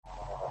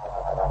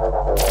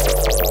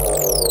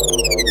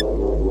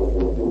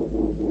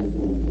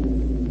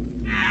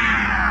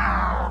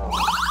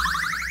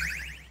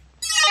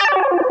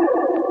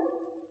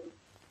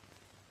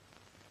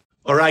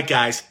right,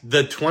 guys,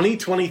 the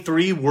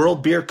 2023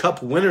 World Beer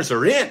Cup winners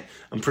are in.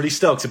 I'm pretty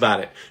stoked about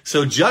it.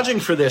 So judging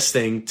for this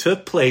thing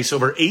took place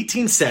over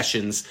 18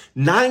 sessions,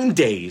 9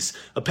 days.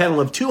 A panel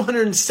of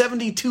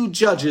 272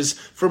 judges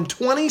from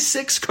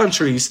 26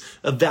 countries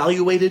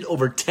evaluated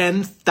over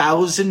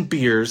 10,000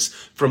 beers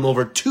from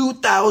over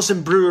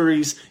 2,000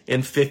 breweries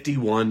in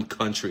 51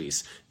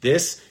 countries.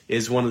 This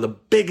is one of the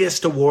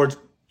biggest award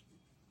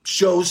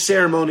shows,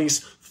 ceremonies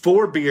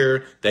for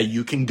beer that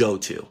you can go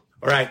to.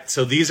 All right,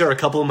 so these are a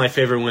couple of my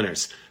favorite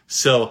winners.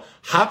 So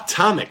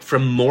Hoptomic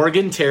from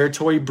Morgan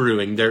Territory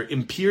Brewing, their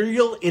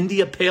Imperial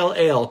India Pale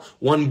Ale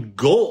won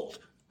gold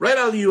right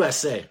out of the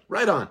USA.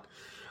 Right on.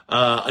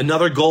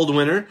 Another gold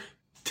winner,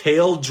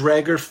 Tail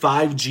Dragger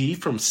 5G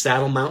from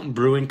Saddle Mountain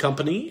Brewing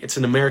Company. It's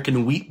an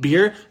American wheat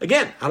beer.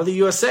 Again, out of the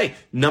USA.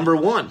 Number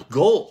 1,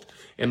 gold.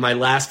 And my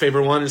last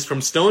favorite one is from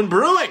Stone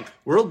Brewing,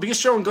 World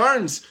Bistro and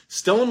Gardens.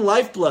 Stone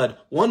Lifeblood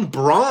won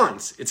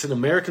bronze. It's an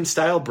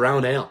American-style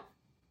brown ale.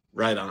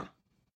 Right on.